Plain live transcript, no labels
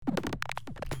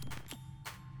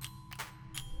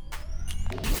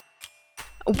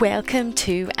Welcome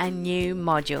to a new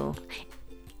module.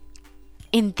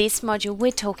 In this module,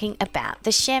 we're talking about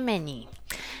the share menu.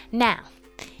 Now,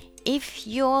 if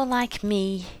you're like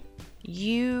me,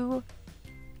 you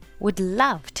would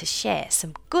love to share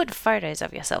some good photos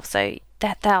of yourself so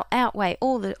that they'll outweigh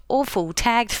all the awful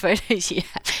tagged photos you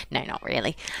have. No, not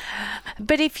really.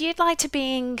 But if you'd like to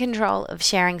be in control of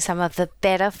sharing some of the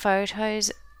better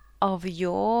photos of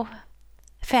your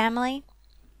family,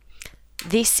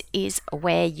 this is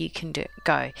where you can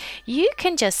go. You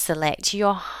can just select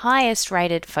your highest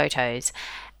rated photos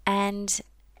and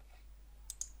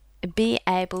be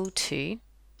able to,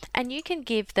 and you can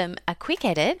give them a quick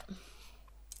edit,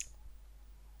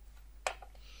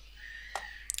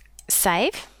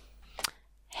 save,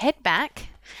 head back,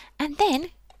 and then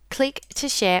click to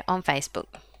share on Facebook.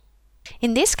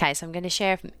 In this case, I'm going to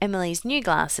share Emily's new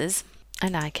glasses,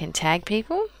 and I can tag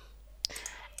people.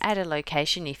 Add a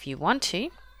location if you want to.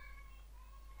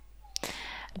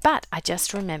 But I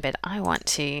just remembered I want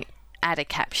to add a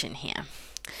caption here.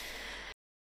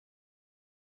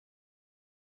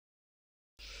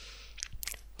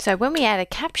 So when we add a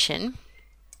caption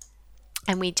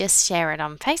and we just share it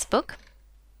on Facebook,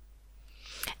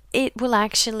 it will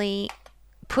actually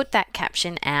put that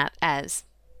caption out as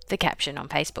the caption on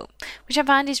Facebook, which I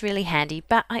find is really handy,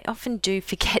 but I often do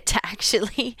forget to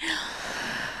actually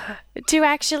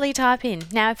type in.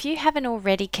 Now, if you haven't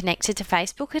already connected to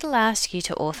Facebook, it'll ask you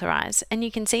to authorize, and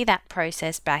you can see that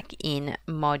process back in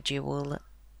Module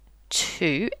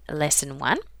 2, Lesson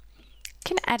 1. You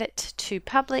can add it to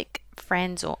public,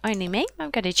 friends, or only me.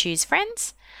 I'm going to choose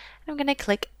friends, and I'm going to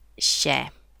click share.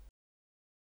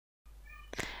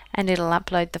 And it'll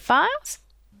upload the files.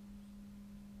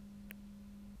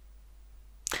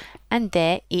 And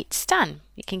there it's done.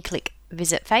 You can click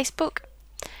visit Facebook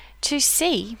to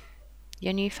see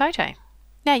your new photo.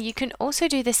 Now you can also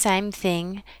do the same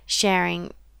thing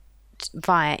sharing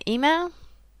via email,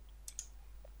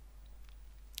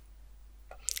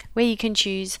 where you can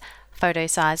choose photo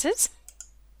sizes.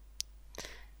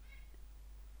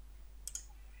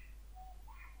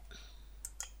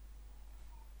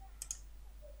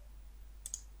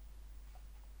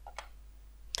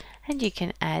 And you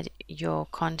can add your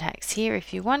contacts here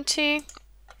if you want to.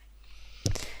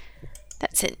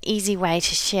 That's an easy way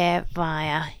to share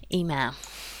via email.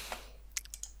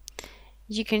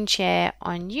 You can share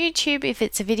on YouTube if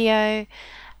it's a video,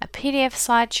 a PDF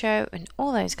slideshow, and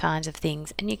all those kinds of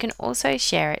things. And you can also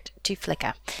share it to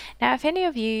Flickr. Now, if any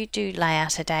of you do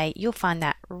layout a day, you'll find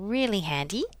that really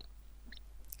handy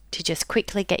to just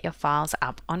quickly get your files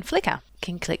up on Flickr. You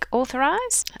can click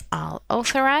authorize. I'll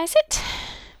authorize it.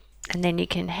 And then you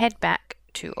can head back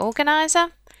to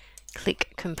Organizer,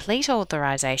 click Complete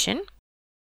Authorization,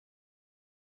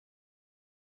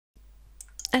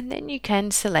 and then you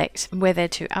can select whether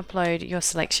to upload your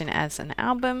selection as an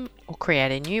album or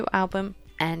create a new album,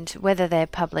 and whether they're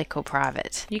public or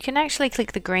private. You can actually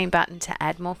click the green button to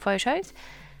add more photos,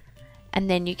 and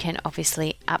then you can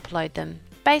obviously upload them.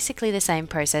 Basically the same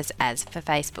process as for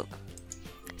Facebook.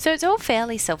 So it's all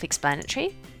fairly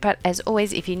self-explanatory, but as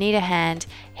always, if you need a hand,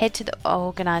 head to the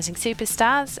Organising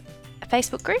Superstars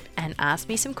Facebook group and ask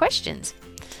me some questions.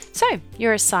 So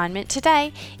your assignment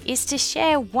today is to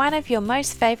share one of your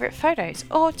most favourite photos,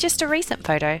 or just a recent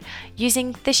photo,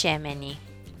 using the share menu.